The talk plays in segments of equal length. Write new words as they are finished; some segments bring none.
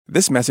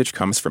This message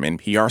comes from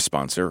NPR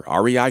sponsor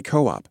REI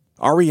Co-op.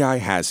 REI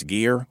has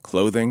gear,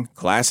 clothing,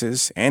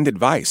 classes, and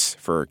advice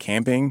for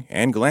camping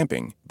and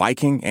glamping,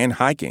 biking and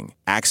hiking,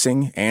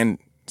 axing and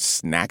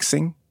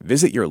snacksing.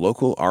 Visit your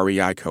local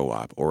REI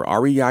Co-op or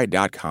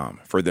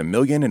rei.com for the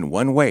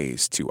 1,000,001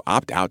 ways to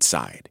opt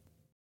outside.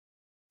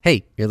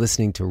 Hey, you're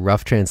listening to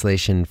Rough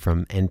Translation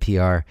from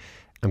NPR.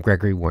 I'm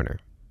Gregory Warner,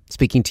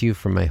 speaking to you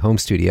from my home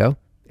studio,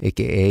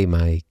 aka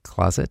my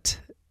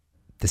closet.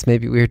 This may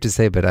be weird to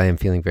say, but I am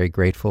feeling very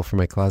grateful for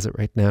my closet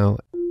right now,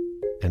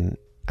 and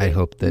I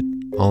hope that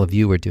all of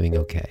you are doing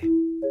okay.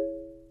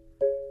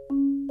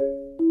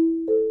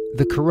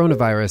 The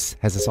coronavirus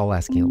has us all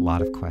asking a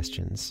lot of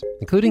questions,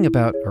 including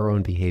about our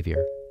own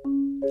behavior,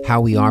 how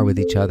we are with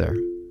each other.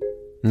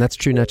 And that's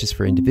true not just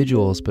for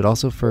individuals, but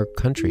also for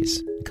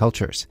countries and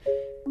cultures.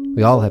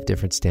 We all have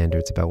different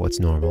standards about what's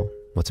normal,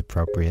 what's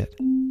appropriate.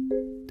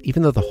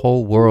 Even though the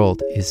whole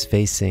world is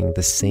facing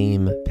the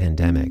same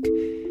pandemic,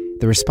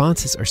 the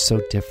responses are so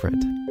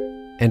different.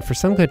 And for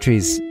some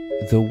countries,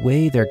 the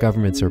way their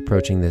governments are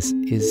approaching this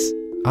is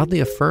oddly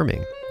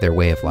affirming their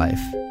way of life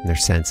and their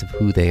sense of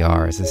who they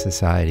are as a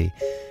society,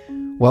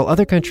 while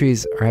other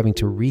countries are having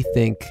to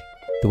rethink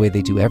the way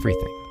they do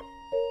everything.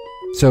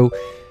 So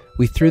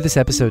we threw this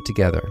episode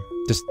together,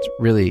 just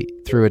really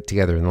threw it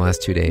together in the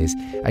last 2 days.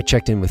 I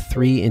checked in with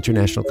 3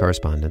 international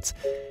correspondents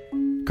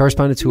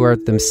who are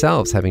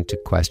themselves having to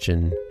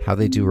question how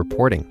they do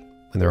reporting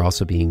when they're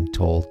also being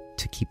told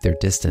to keep their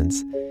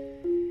distance.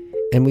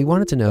 And we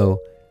wanted to know,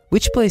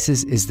 which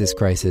places is this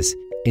crisis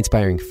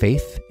inspiring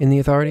faith in the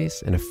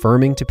authorities and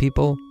affirming to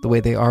people the way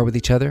they are with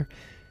each other?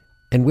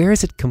 And where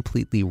is it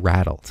completely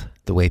rattled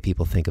the way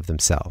people think of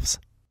themselves?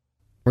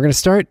 We're going to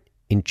start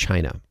in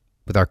China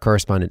with our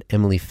correspondent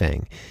Emily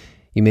Feng.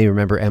 You may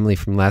remember Emily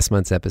from last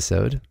month's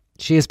episode.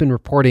 She has been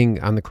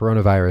reporting on the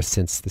coronavirus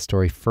since the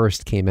story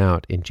first came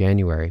out in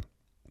January.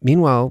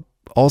 Meanwhile,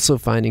 also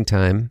finding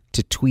time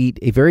to tweet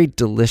a very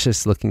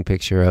delicious-looking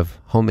picture of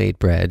homemade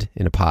bread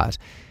in a pot,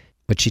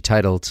 which she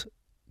titled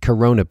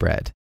Corona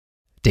Bread,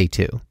 Day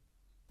 2.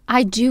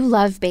 I do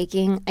love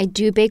baking. I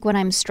do bake when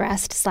I'm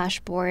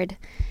stressed/bored.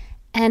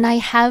 And I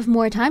have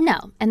more time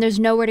now, and there's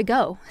nowhere to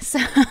go.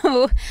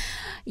 So,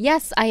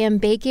 yes, I am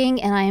baking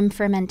and I am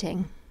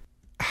fermenting.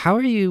 How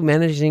are you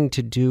managing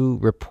to do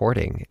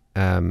reporting,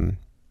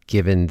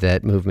 given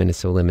that movement is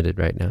so limited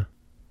right now?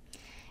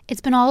 It's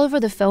been all over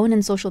the phone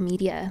and social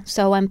media.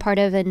 So I'm part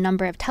of a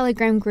number of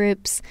Telegram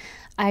groups.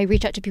 I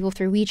reach out to people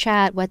through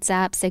WeChat,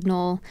 WhatsApp,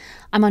 Signal.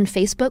 I'm on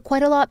Facebook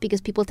quite a lot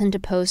because people tend to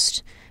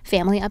post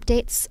family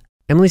updates.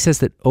 Emily says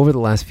that over the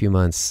last few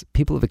months,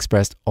 people have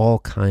expressed all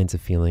kinds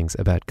of feelings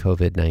about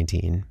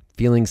COVID-19,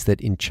 feelings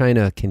that in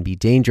China can be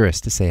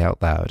dangerous to say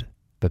out loud,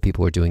 but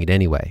people are doing it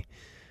anyway.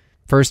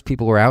 First,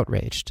 people were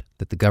outraged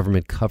that the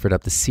government covered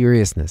up the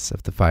seriousness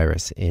of the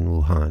virus in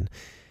Wuhan.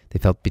 They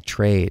felt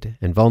betrayed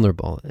and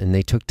vulnerable, and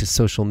they took to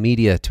social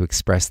media to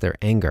express their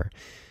anger.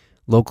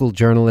 Local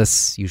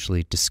journalists,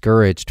 usually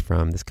discouraged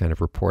from this kind of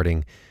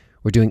reporting,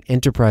 were doing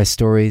enterprise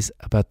stories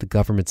about the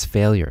government's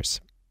failures.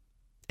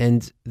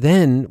 And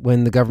then,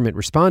 when the government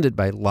responded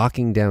by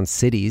locking down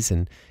cities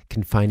and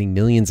confining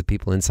millions of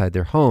people inside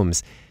their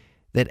homes,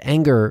 that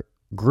anger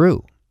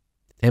grew.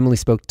 Emily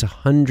spoke to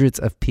hundreds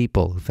of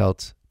people who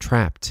felt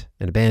trapped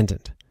and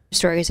abandoned.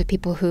 Stories of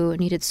people who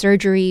needed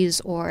surgeries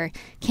or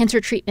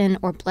cancer treatment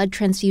or blood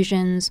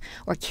transfusions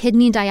or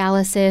kidney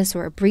dialysis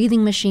or a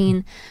breathing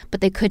machine, but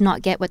they could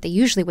not get what they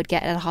usually would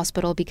get at a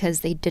hospital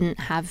because they didn't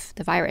have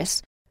the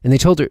virus. And they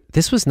told her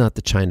this was not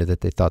the China that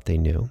they thought they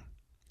knew.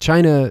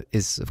 China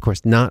is, of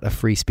course, not a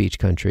free speech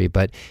country,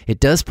 but it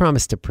does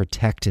promise to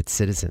protect its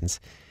citizens.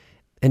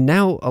 And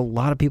now a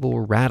lot of people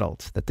were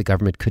rattled that the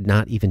government could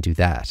not even do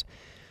that.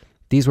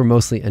 These were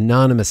mostly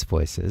anonymous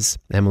voices.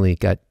 Emily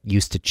got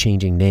used to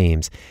changing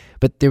names.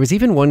 But there was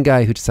even one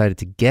guy who decided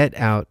to get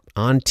out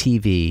on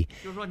TV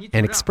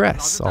and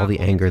express all the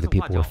anger that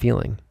people were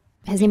feeling.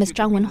 His name is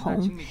Zhang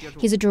Wenhong.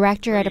 He's a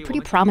director at a pretty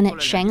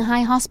prominent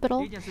Shanghai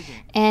hospital.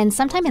 And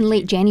sometime in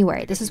late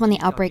January, this is when the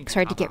outbreak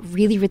started to get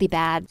really, really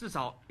bad.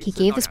 He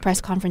gave this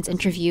press conference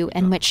interview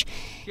in which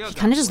he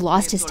kind of just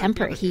lost his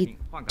temper. He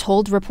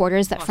told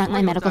reporters that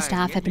frontline medical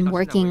staff had been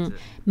working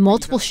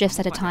multiple shifts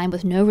at a time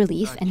with no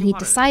relief, and he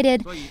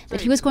decided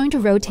that he was going to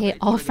rotate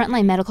all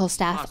frontline medical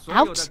staff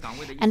out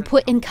and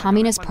put in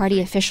Communist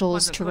Party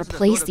officials to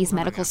replace these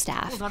medical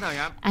staff.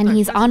 And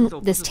he's on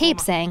this tape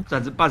saying,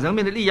 doesn't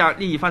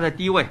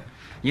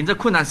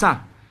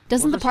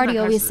the party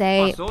always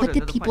say, put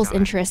the people's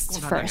interests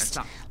first?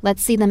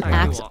 Let's see them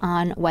act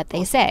on what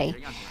they say.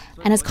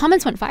 And his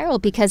comments went viral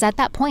because at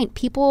that point,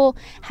 people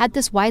had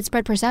this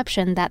widespread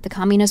perception that the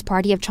Communist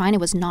Party of China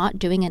was not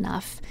doing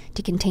enough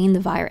to contain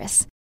the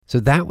virus. So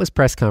that was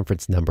press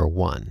conference number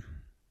 1.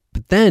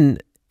 But then,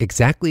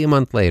 exactly a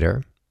month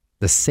later,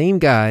 the same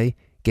guy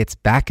gets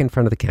back in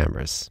front of the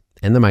cameras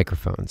and the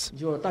microphones,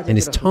 and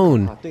his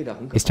tone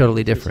is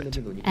totally different.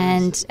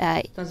 And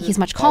he's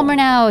much calmer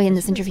now. In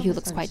this interview, he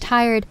looks quite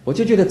tired.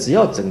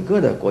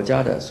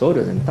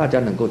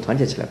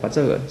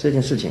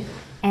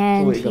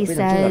 And he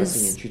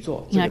says,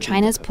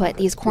 China's put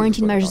these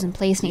quarantine measures in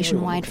place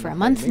nationwide for a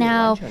month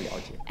now.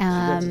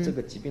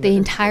 The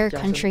entire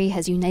country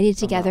has united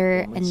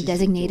together and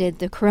designated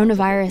the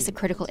coronavirus a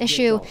critical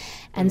issue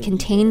and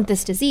contained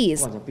this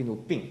disease.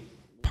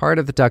 Part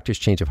of the doctor's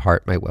change of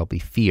heart might well be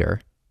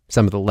fear.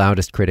 Some of the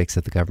loudest critics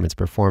of the government's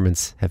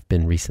performance have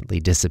been recently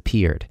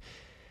disappeared.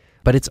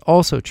 But it's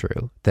also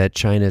true that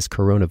China's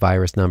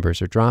coronavirus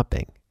numbers are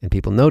dropping, and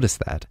people notice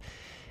that.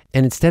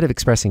 And instead of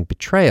expressing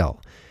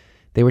betrayal,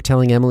 they were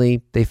telling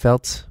Emily they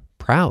felt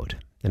proud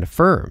and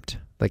affirmed,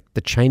 like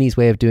the Chinese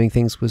way of doing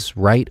things was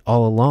right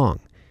all along.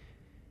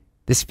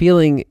 This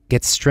feeling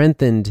gets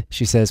strengthened,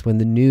 she says, when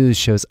the news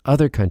shows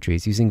other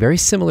countries using very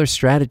similar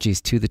strategies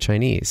to the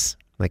Chinese,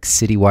 like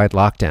citywide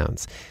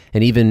lockdowns,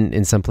 and even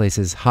in some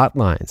places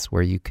hotlines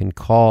where you can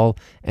call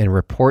and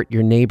report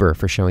your neighbor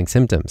for showing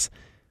symptoms.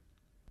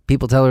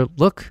 People tell her,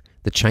 look,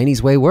 the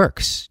Chinese way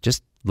works.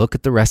 Just look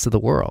at the rest of the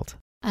world.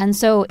 And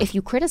so if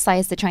you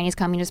criticize the Chinese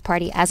Communist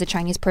Party as a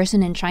Chinese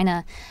person in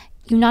China,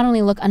 you not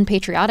only look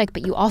unpatriotic,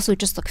 but you also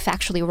just look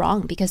factually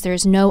wrong because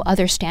there's no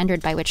other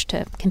standard by which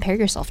to compare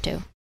yourself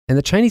to. And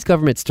the Chinese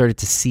government started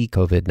to see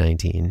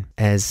COVID-19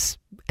 as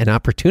an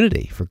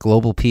opportunity for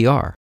global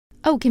PR.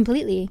 Oh,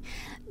 completely.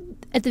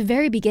 At the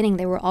very beginning,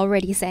 they were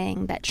already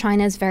saying that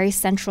China's very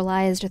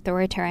centralized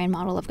authoritarian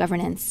model of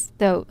governance,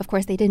 though, of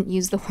course, they didn't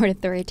use the word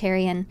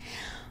authoritarian,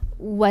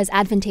 was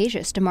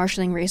advantageous to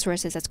marshaling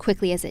resources as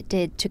quickly as it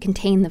did to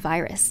contain the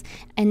virus.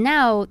 And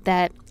now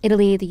that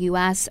Italy, the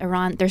US,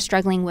 Iran, they're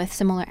struggling with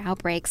similar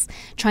outbreaks,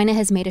 China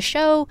has made a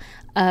show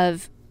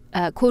of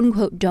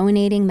quote-unquote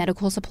donating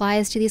medical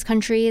supplies to these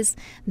countries,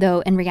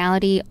 though in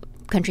reality,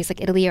 countries like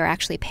Italy are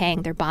actually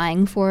paying. They're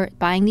buying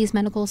these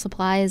medical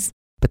supplies.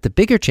 But the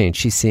bigger change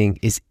she's seeing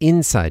is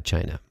inside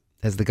China,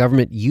 as the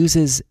government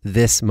uses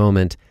this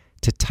moment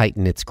to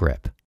tighten its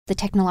grip. The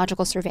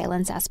technological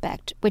surveillance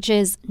aspect, which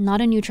is not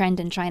a new trend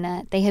in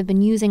China. They have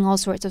been using all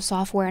sorts of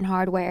software and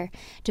hardware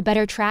to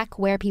better track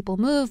where people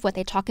move, what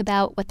they talk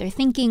about, what they're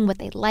thinking, what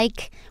they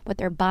like, what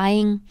they're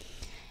buying.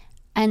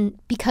 And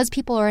because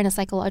people are in a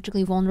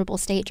psychologically vulnerable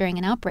state during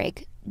an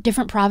outbreak,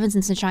 different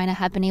provinces in China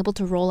have been able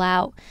to roll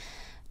out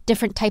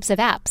different types of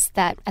apps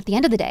that, at the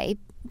end of the day,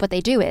 what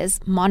they do is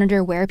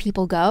monitor where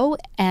people go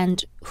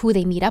and who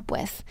they meet up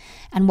with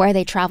and where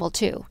they travel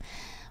to.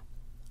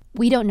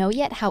 We don't know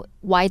yet how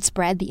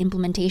widespread the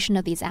implementation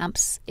of these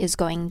apps is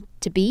going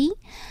to be,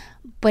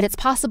 but it's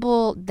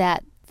possible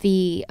that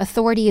the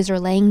authorities are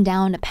laying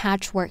down a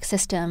patchwork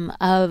system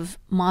of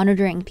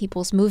monitoring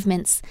people's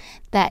movements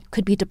that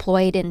could be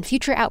deployed in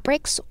future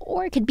outbreaks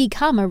or could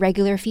become a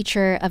regular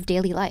feature of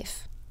daily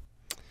life.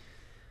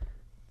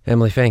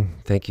 Emily Feng,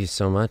 thank you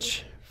so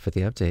much for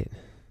the update.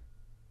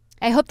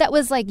 I hope that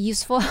was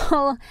useful.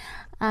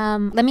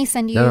 Let me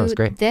send you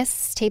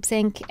this tape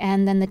sync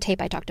and then the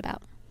tape I talked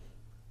about.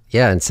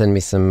 Yeah, and send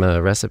me some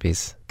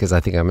recipes, because I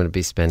think I'm going to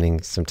be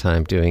spending some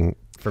time doing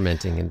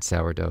fermenting and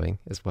sourdoughing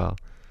as well.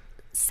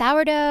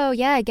 Sourdough,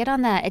 yeah, get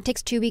on that. It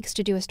takes 2 weeks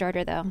to do a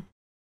starter, though.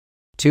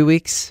 2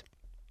 weeks?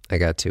 I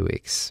got 2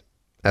 weeks,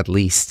 at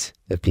least,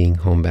 of being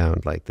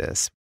homebound like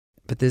this.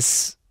 But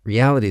this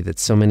reality that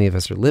so many of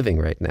us are living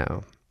right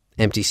now,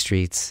 empty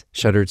streets,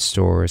 shuttered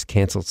stores,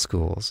 canceled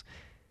schools,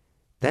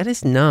 that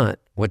is not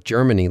what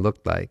Germany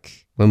looked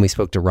like when we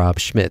spoke to Rob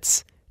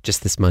Schmitz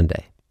just this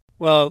Monday.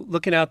 Well,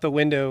 looking out the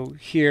window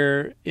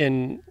here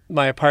in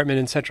my apartment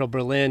in central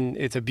Berlin,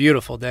 it's a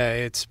beautiful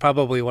day. It's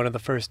probably one of the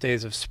first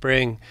days of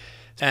spring.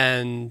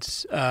 And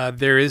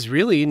there is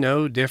really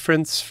no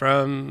difference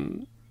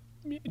from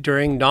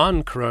during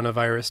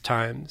non-coronavirus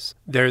times.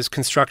 There's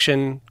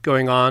construction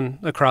going on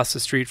across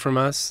the street from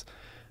us.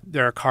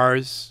 There are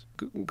cars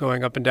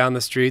going up and down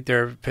the street.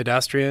 There are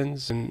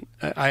pedestrians. And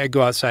I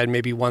go outside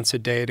maybe once a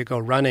day to go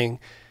running.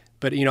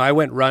 But, I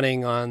went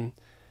running on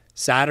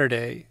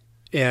Saturday,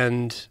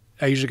 and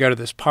I usually go to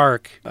this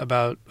park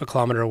about a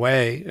kilometer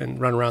away and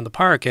run around the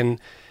park. And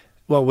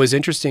what was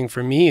interesting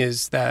for me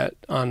is that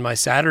on my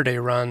Saturday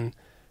run,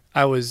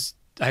 I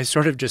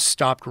sort of just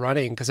stopped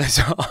running because I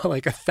saw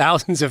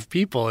thousands of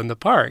people in the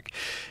park.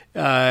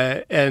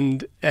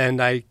 And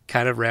I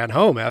kind of ran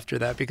home after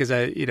that because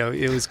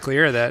it was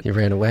clear that... You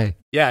ran away.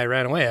 Yeah, I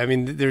ran away. I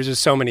mean, there's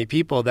just so many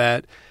people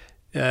that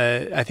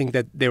I think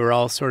that they were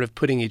all sort of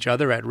putting each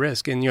other at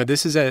risk. And,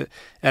 this is at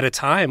a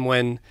time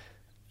when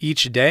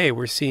each day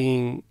we're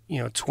seeing,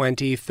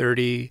 20,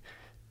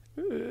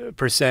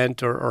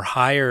 30% or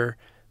higher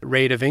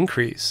rate of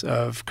increase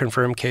of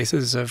confirmed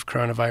cases of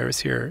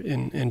coronavirus here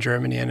in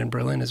Germany and in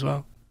Berlin as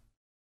well.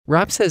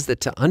 Rob says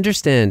that to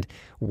understand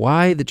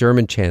why the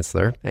German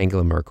Chancellor,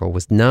 Angela Merkel,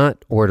 was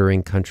not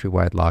ordering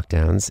countrywide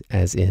lockdowns,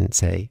 as in,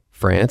 say,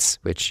 France,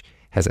 which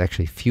has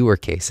actually fewer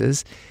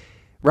cases,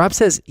 Rob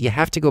says you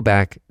have to go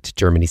back to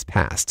Germany's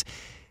past,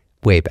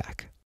 way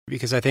back.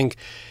 Because I think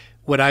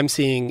what I'm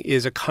seeing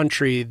is a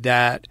country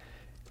that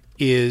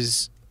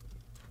is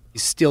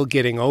still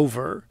getting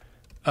over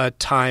a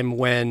time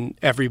when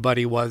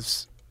everybody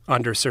was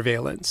under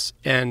surveillance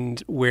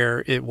and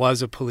where it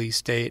was a police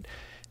state.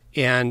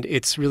 And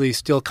it's really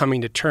still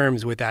coming to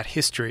terms with that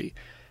history.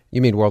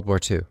 You mean World War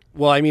II?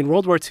 Well, I mean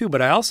World War II,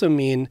 but I also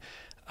mean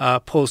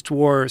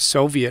post-war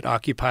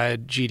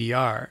Soviet-occupied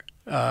GDR,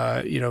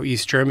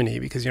 East Germany,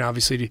 because,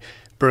 obviously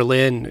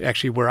Berlin,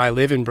 actually where I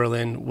live in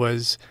Berlin,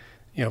 was,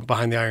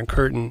 behind the Iron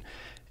Curtain.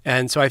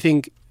 And so I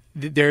think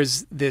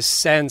there's this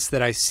sense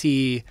that I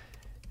see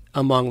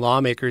among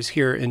lawmakers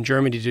here in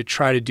Germany to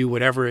try to do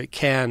whatever it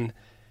can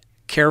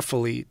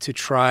carefully to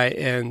try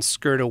and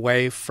skirt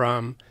away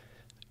from,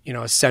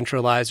 a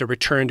centralized or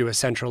return to a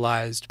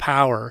centralized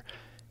power.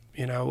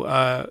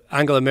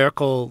 Angela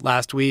Merkel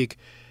last week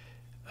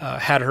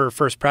had her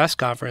first press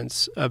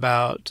conference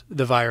about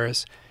the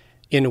virus,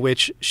 in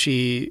which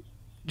she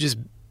just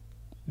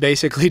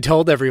basically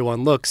told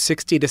everyone, look,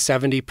 60 to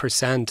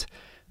 70%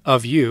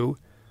 of you,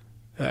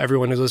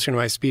 everyone who's listening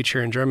to my speech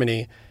here in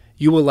Germany,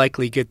 you will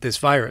likely get this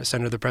virus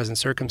under the present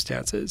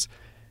circumstances.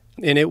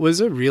 And it was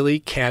a really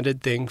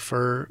candid thing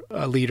for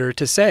a leader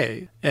to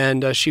say.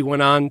 And she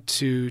went on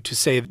to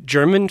say,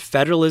 German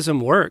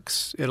federalism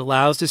works. It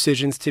allows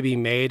decisions to be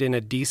made in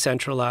a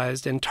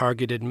decentralized and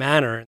targeted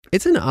manner.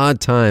 It's an odd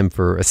time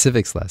for a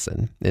civics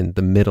lesson in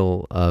the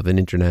middle of an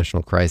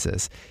international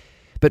crisis.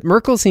 But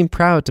Merkel seemed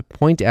proud to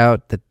point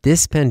out that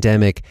this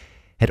pandemic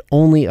had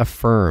only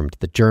affirmed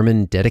the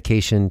German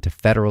dedication to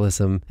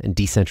federalism and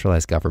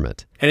decentralized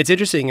government. And it's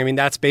interesting. I mean,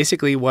 that's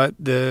basically what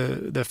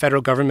the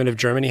federal government of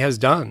Germany has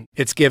done.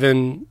 It's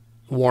given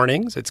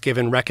warnings, it's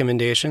given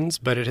recommendations,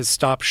 but it has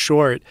stopped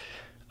short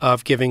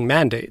of giving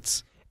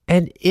mandates.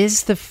 And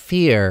is the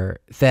fear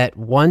that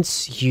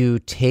once you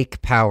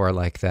take power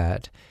like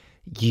that,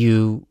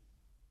 you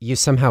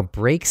somehow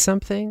break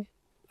something?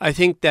 I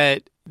think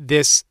that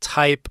this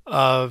type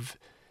of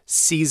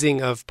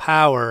seizing of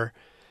power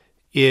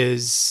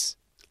is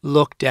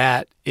looked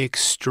at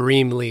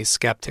extremely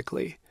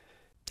skeptically.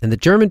 And the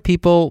German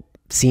people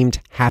seemed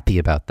happy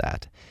about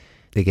that.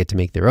 They get to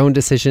make their own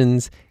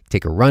decisions,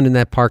 take a run in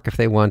that park if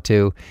they want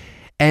to.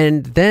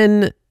 And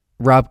then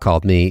Rob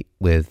called me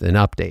with an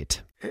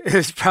update. It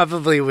was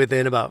probably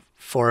within about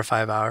 4 or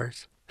 5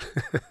 hours.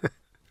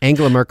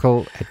 Angela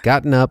Merkel had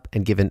gotten up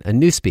and given a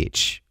new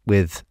speech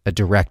with a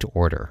direct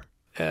order.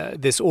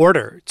 This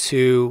order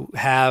to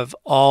have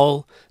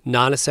all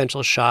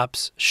non-essential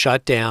shops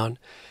shut down,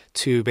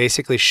 to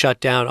basically shut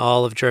down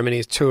all of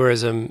Germany's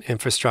tourism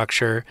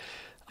infrastructure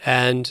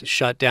and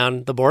shut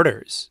down the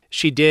borders.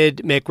 She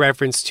did make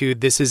reference to,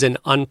 this is an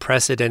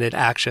unprecedented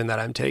action that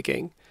I'm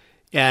taking.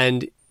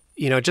 And,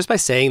 just by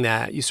saying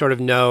that, you sort of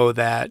know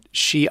that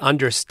she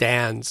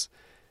understands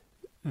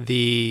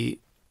the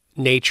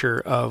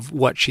nature of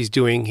what she's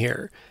doing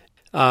here.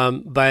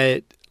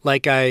 But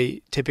like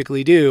I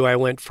typically do, I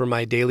went for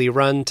my daily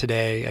run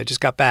today. I just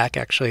got back,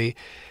 actually.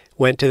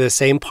 Went to the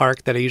same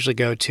park that I usually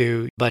go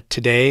to. But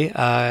today,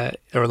 there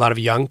were a lot of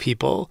young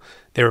people.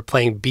 They were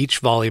playing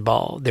beach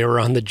volleyball. They were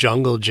on the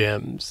jungle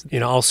gyms,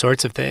 all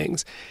sorts of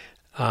things.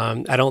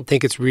 I don't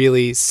think it's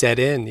really set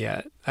in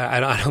yet. I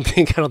don't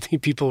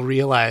think people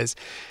realize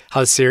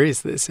how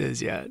serious this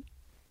is yet.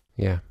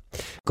 Yeah.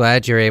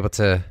 Glad you're able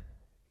to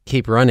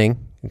keep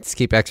running. Let's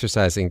keep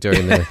exercising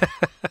during the...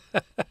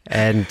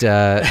 And,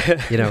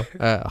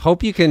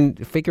 hope you can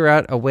figure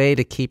out a way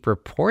to keep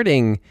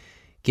reporting,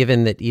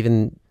 given that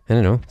even,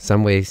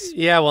 some ways...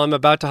 Yeah, well, I'm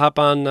about to hop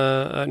on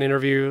an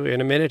interview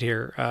in a minute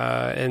here.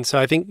 And so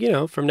I think,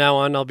 from now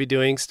on, I'll be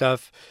doing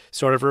stuff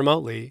sort of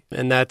remotely.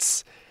 And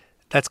that's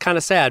kind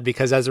of sad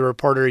because as a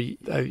reporter,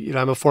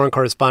 I'm a foreign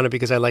correspondent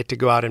because I like to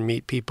go out and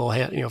meet people,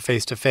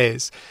 face to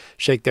face,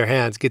 shake their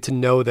hands, get to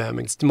know them.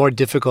 It's more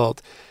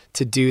difficult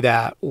to do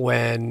that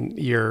when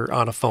you're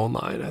on a phone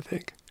line, I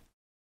think.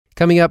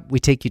 Coming up, we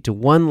take you to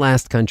one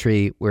last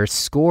country where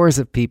scores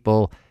of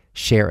people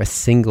share a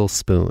single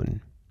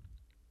spoon.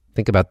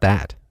 Think about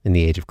that in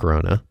the age of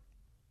Corona,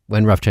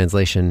 when Rough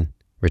Translation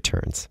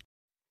returns.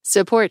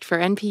 Support for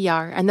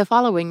NPR and the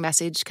following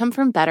message come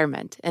from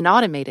Betterment, an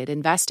automated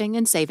investing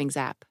and savings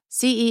app.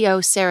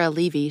 CEO Sarah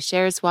Levy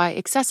shares why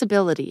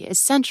accessibility is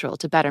central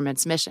to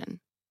Betterment's mission.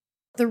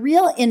 The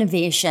real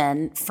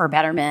innovation for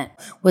Betterment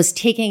was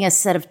taking a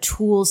set of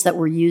tools that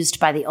were used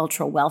by the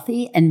ultra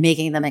wealthy and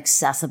making them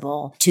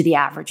accessible to the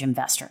average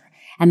investor.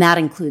 And that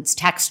includes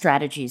tax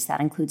strategies, that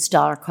includes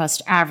dollar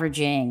cost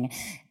averaging.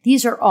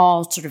 These are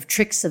all sort of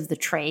tricks of the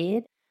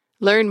trade.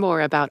 Learn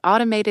more about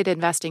automated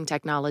investing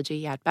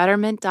technology at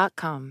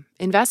betterment.com.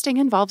 Investing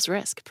involves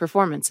risk.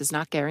 Performance is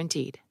not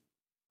guaranteed.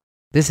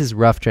 This is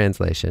Rough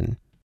Translation.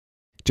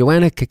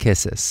 Joanna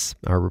Kakissis,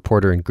 our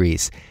reporter in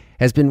Greece,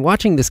 has been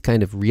watching this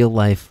kind of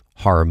real-life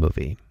horror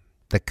movie,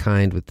 the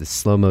kind with the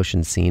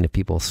slow-motion scene of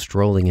people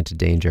strolling into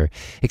danger.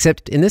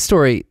 Except in this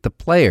story, the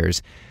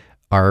players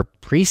are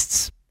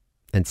priests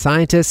and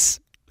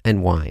scientists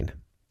and wine.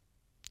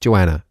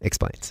 Joanna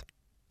explains.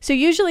 So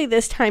usually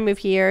this time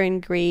of year in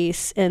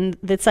Greece, and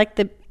it's like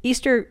the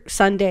Easter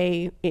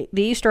Sunday,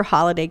 the Easter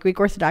holiday, Greek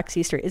Orthodox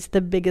Easter, is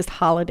the biggest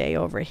holiday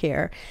over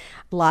here.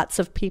 Lots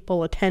of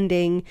people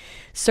attending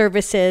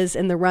services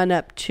in the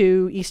run-up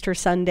to Easter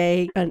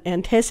Sunday and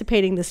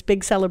anticipating this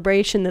big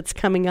celebration that's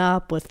coming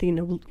up with,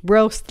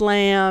 roast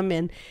lamb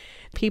and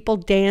people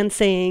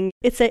dancing.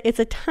 It's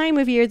a time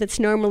of year that's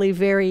normally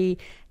very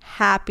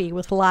happy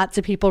with lots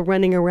of people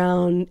running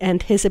around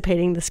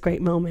anticipating this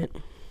great moment.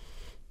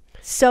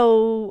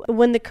 So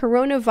when the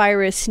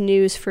coronavirus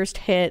news first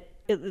hit,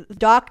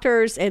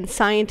 doctors and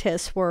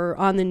scientists were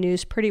on the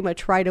news pretty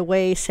much right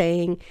away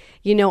saying,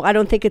 I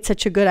don't think it's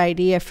such a good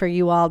idea for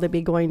you all to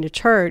be going to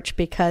church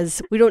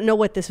because we don't know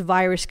what this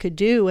virus could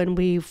do and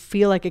we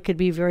feel like it could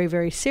be very,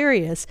 very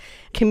serious.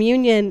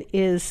 Communion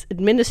is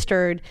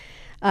administered.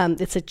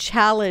 It's a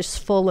chalice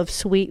full of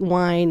sweet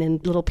wine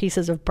and little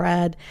pieces of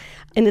bread,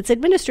 and it's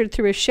administered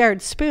through a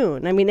shared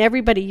spoon. I mean,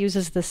 everybody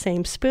uses the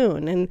same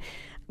spoon, and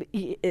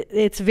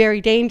it's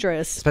very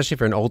dangerous. Especially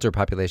for an older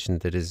population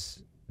that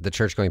is the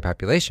church-going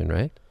population,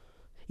 right?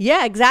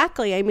 Yeah,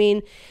 exactly. I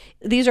mean,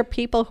 these are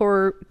people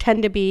who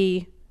tend to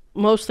be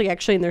mostly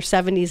actually in their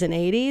 70s and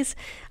 80s.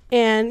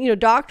 And,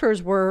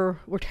 doctors were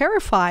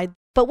terrified.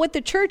 But what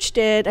the church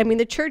did,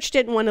 the church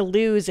didn't want to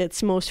lose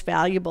its most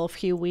valuable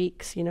few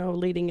weeks,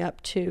 leading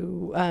up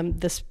to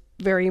this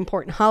very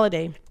important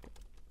holiday.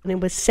 And it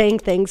was saying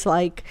things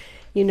like,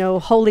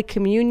 Holy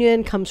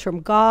Communion comes from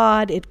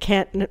God. It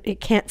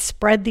can't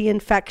spread the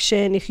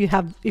infection. If you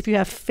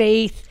have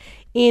faith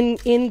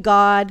in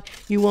God,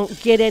 you won't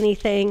get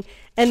anything.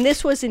 And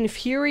this was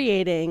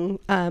infuriating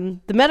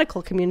the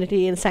medical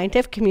community and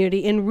scientific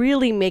community and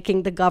really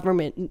making the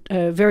government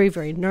very,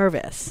 very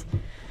nervous.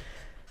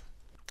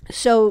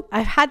 So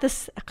I've had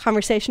this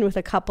conversation with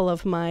a couple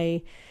of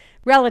my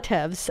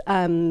relatives,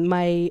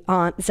 my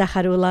aunt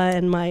Zaharula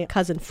and my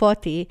cousin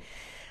Foti.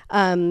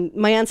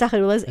 My aunt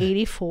Zaharula is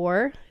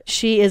 84.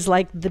 She is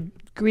like the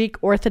Greek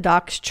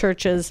Orthodox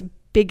Church's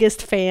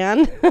biggest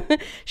fan.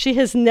 She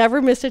has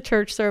never missed a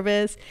church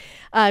service.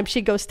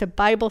 She goes to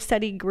Bible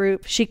study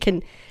group. She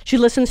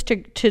listens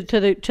to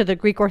the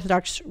Greek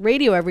Orthodox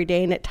radio every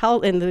day, and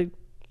the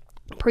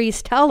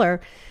priests tell her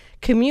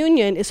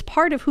communion is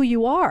part of who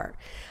you are.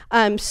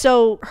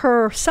 So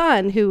her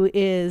son,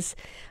 he's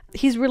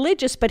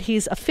religious, but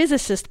he's a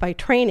physicist by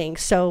training.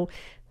 So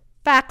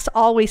facts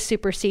always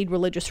supersede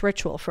religious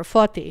ritual for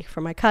Foti,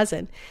 for my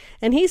cousin.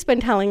 And he's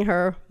been telling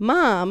her,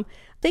 Mom,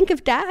 think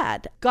of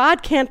Dad.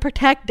 God can't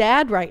protect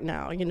Dad right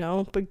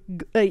now, but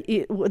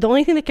the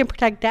only thing that can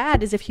protect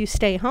Dad is if you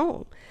stay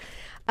home.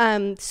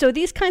 So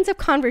these kinds of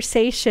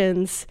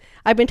conversations,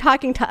 I've been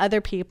talking to other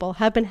people,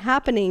 have been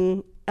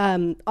happening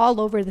all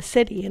over the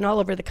city and all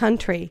over the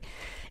country.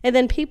 And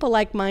then people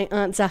like my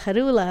Aunt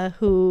Zaharula,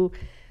 who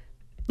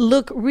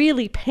look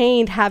really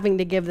pained having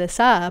to give this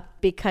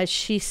up because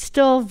she's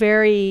still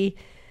very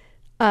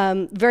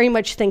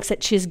much thinks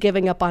that she's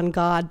giving up on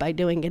God by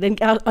doing it,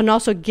 and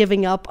also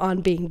giving up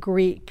on being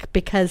Greek,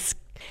 because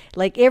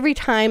like every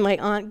time my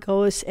aunt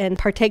goes and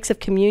partakes of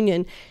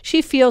communion,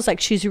 she feels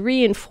like she's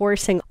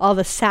reinforcing all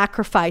the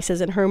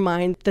sacrifices in her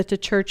mind that the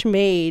church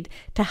made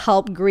to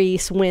help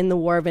Greece win the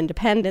War of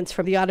Independence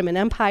from the Ottoman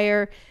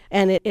Empire.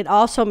 And it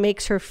also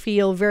makes her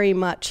feel very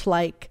much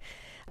like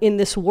in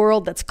this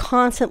world that's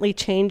constantly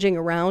changing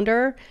around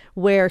her,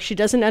 where she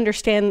doesn't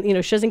understand,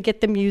 she doesn't get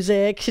the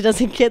music, she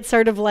doesn't get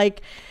sort of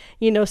like,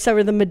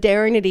 sort of the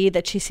modernity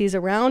that she sees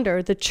around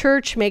her. The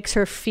church makes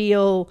her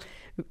feel,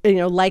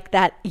 like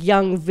that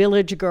young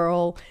village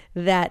girl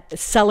that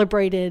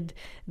celebrated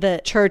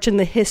the church and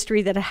the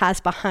history that it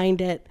has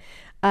behind it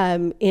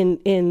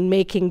in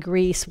making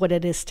Greece what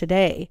it is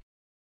today.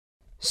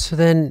 So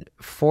then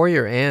for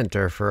your aunt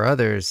or for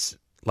others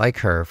like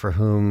her, for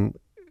whom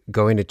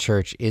going to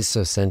church is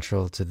so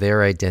central to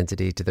their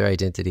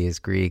identity as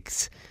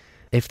Greeks,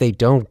 if they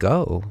don't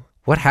go,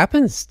 what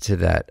happens to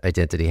that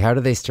identity? How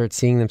do they start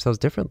seeing themselves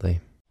differently?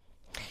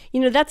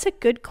 That's a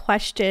good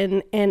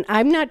question, and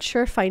I'm not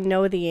sure if I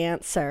know the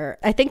answer.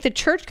 I think the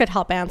church could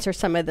help answer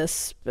some of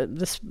this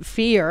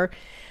fear.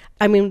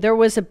 There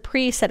was a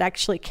priest that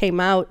actually came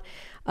out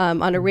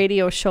on a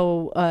radio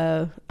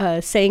show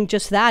saying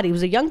just that. He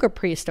was a younger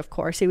priest, of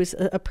course. He was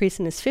a priest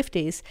in his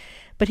 50s.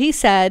 But he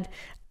said,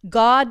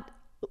 God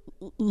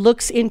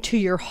looks into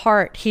your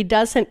heart. He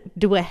doesn't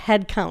do a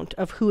head count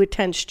of who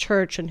attends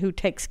church and who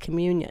takes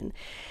communion.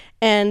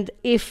 And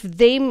if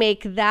they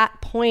make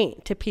that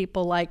point to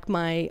people like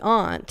my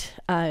aunt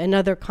and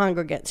other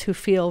congregants who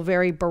feel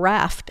very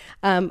bereft,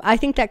 I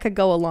think that could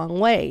go a long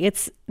way.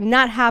 It's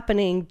not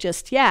happening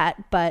just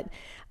yet, but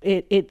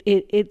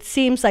it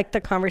seems like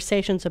the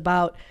conversations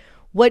about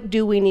what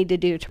do we need to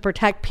do to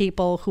protect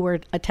people who are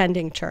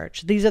attending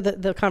church. These are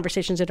the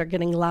conversations that are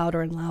getting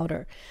louder and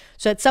louder.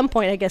 So at some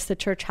point, I guess the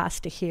church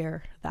has to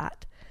hear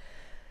that.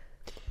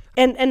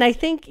 And I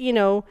think,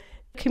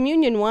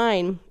 communion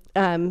wine,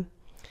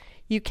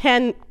 you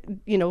can,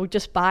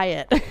 just buy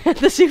it at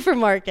the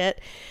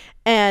supermarket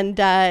and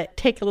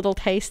take a little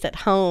taste at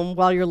home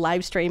while you're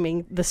live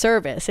streaming the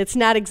service. It's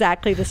not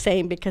exactly the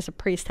same because a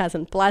priest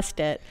hasn't blessed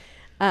it.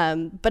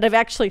 But I've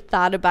actually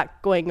thought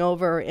about going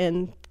over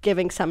and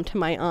giving some to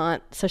my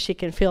aunt so she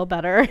can feel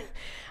better.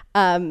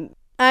 I'm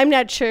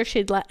not sure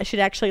she'd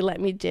actually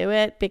let me do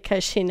it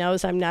because she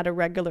knows I'm not a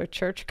regular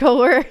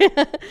churchgoer.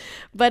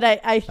 But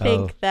I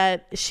think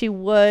that she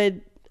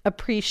would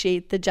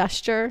appreciate the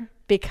gesture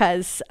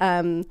because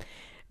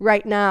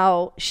right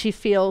now she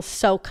feels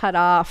so cut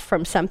off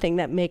from something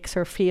that makes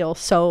her feel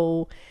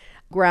so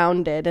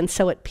grounded and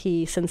so at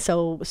peace and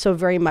so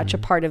very much a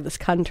part of this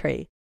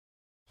country.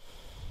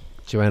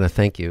 Joanna,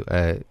 thank you.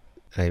 I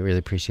really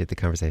appreciate the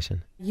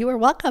conversation. You are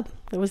welcome.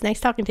 It was nice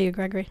talking to you,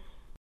 Gregory.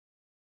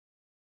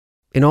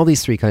 In all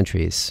these three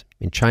countries,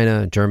 in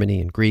China, Germany,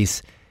 and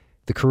Greece,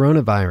 the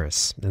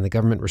coronavirus and the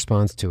government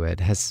response to it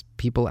has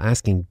people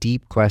asking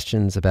deep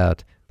questions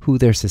about who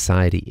their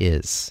society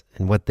is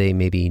and what they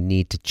maybe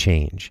need to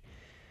change.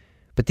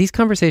 But these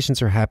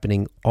conversations are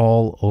happening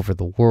all over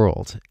the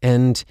world,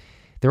 and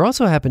they're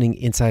also happening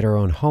inside our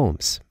own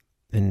homes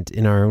and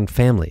in our own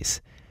families.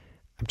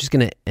 I'm just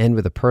going to end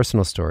with a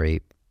personal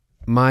story.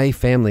 My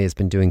family has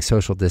been doing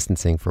social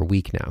distancing for a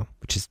week now,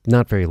 which is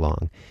not very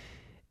long.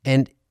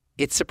 And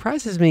it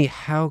surprises me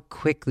how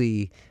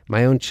quickly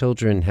my own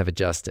children have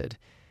adjusted.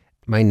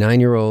 My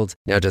 9-year-old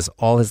now does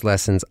all his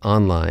lessons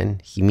online.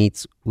 He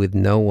meets with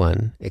no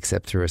one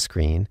except through a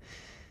screen.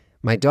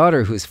 My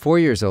daughter, who's 4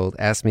 years old,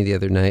 asked me the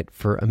other night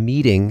for a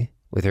meeting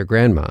with her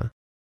grandma.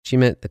 She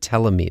meant a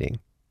telemeeting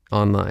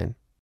online.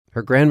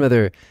 Her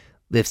grandmother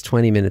lives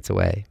 20 minutes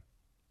away.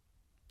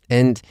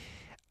 And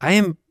I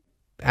am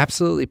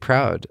absolutely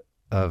proud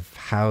of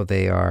how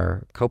they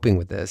are coping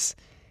with this.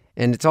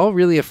 And it's all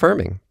really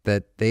affirming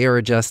that they are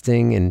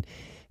adjusting, and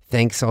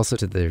thanks also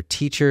to their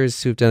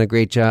teachers who've done a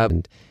great job,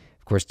 and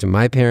of course to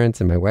my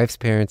parents and my wife's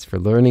parents for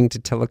learning to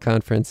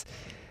teleconference.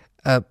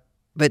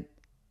 But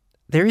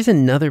there is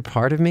another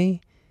part of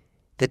me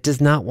that does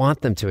not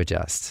want them to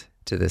adjust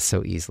to this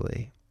so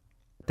easily,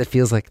 that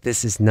feels like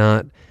this is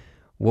not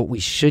what we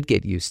should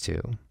get used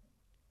to.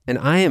 And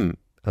I am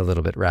a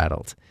little bit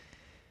rattled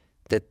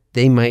that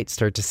they might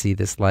start to see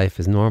this life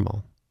as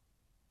normal.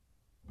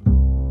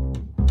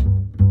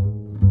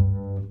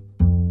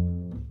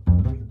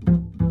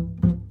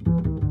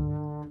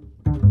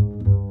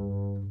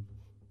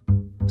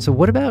 So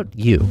what about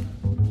you?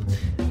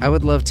 I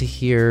would love to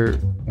hear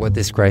what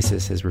this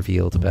crisis has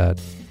revealed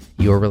about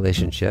your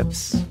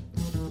relationships,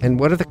 and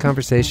what are the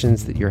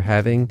conversations that you're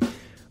having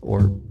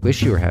or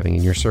wish you were having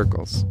in your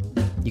circles.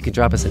 You can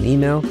drop us an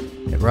email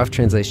at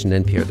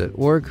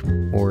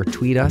roughtranslation@npr.org or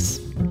tweet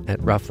us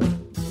at roughly.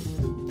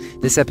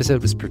 This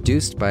episode was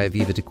produced by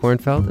Aviva de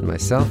Kornfeld and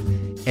myself,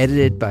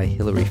 edited by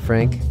Hilary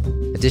Frank.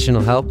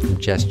 Additional help from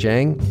Jess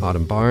Jang,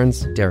 Autumn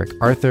Barnes, Derek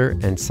Arthur,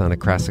 and Sana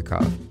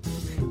Krasikov.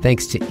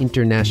 Thanks to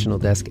International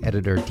Desk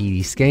editor Dee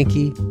Dee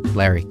Skanke,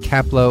 Larry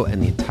Kaplow,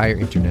 and the entire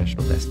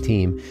International Desk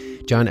team.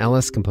 John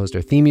Ellis composed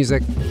our theme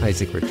music.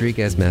 Isaac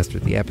Rodriguez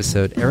mastered the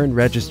episode. Erin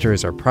Register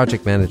is our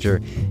project manager.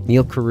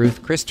 Neil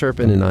Carruth, Chris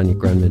Turpin, and Anya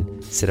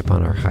Grunman sit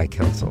upon our high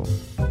council.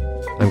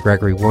 I'm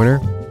Gregory Warner.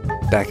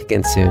 Back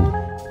again soon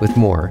with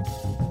more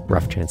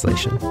Rough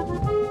Translation.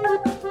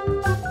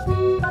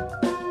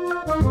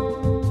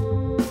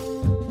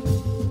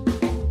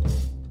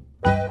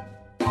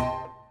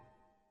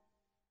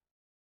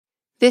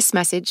 This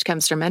message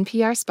comes from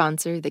NPR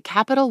sponsor, the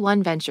Capital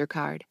One Venture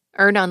Card.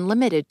 Earn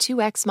unlimited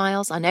 2x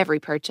miles on every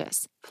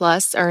purchase.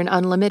 Plus, earn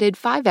unlimited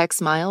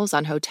 5x miles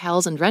on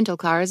hotels and rental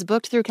cars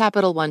booked through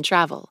Capital One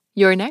Travel.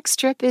 Your next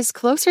trip is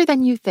closer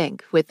than you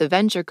think with the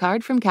Venture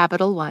Card from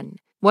Capital One.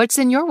 What's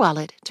in your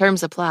wallet?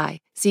 Terms apply.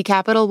 See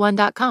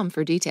CapitalOne.com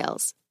for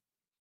details.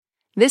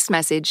 This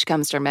message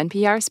comes from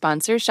NPR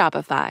sponsor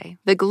Shopify,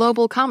 the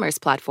global commerce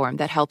platform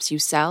that helps you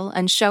sell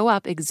and show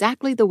up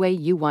exactly the way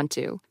you want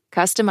to.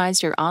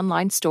 Customize your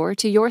online store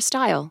to your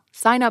style.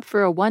 Sign up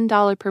for a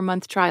 $1 per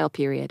month trial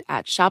period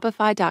at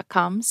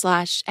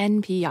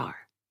shopify.com/NPR.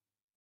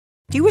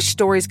 Do you wish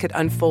stories could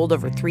unfold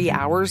over 3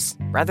 hours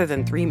rather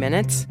than 3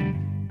 minutes?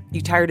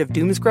 You tired of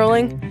doom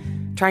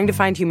scrolling? Trying to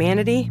find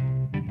humanity?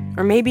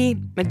 Or maybe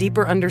a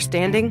deeper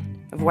understanding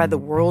of why the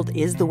world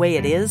is the way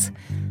it is?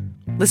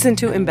 Listen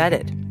to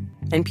Embedded,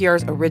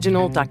 NPR's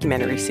original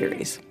documentary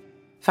series.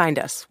 Find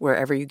us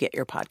wherever you get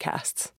your podcasts.